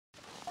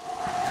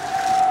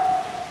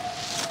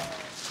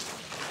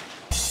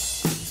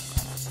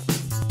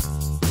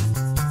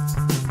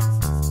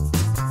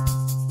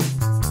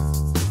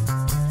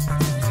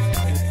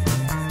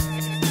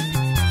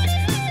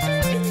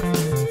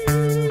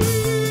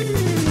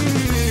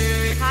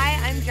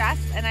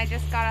I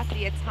just got off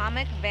the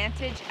Atomic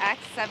Vantage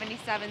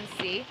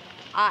X77C.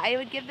 I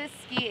would give this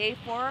ski a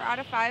 4 out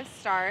of 5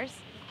 stars.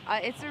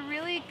 It's a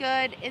really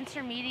good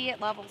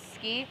intermediate level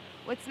ski.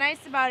 What's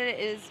nice about it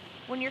is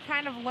when you're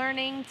kind of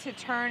learning to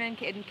turn and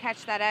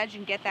catch that edge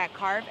and get that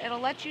carve, it'll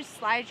let you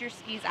slide your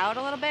skis out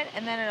a little bit,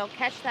 and then it'll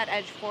catch that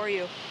edge for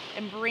you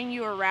and bring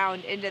you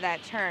around into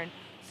that turn.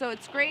 So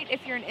it's great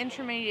if you're an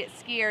intermediate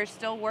skier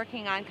still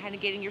working on kind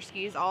of getting your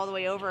skis all the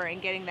way over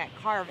and getting that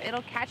carve.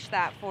 It'll catch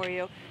that for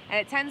you, and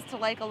it tends to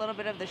like a little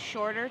bit of the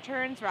shorter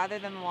turns rather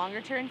than the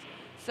longer turns.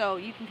 So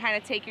you can kind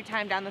of take your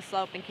time down the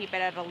slope and keep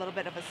it at a little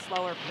bit of a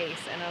slower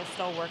pace, and it'll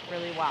still work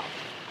really well.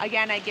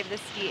 Again, I give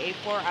this ski a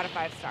 4 out of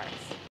 5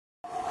 stars.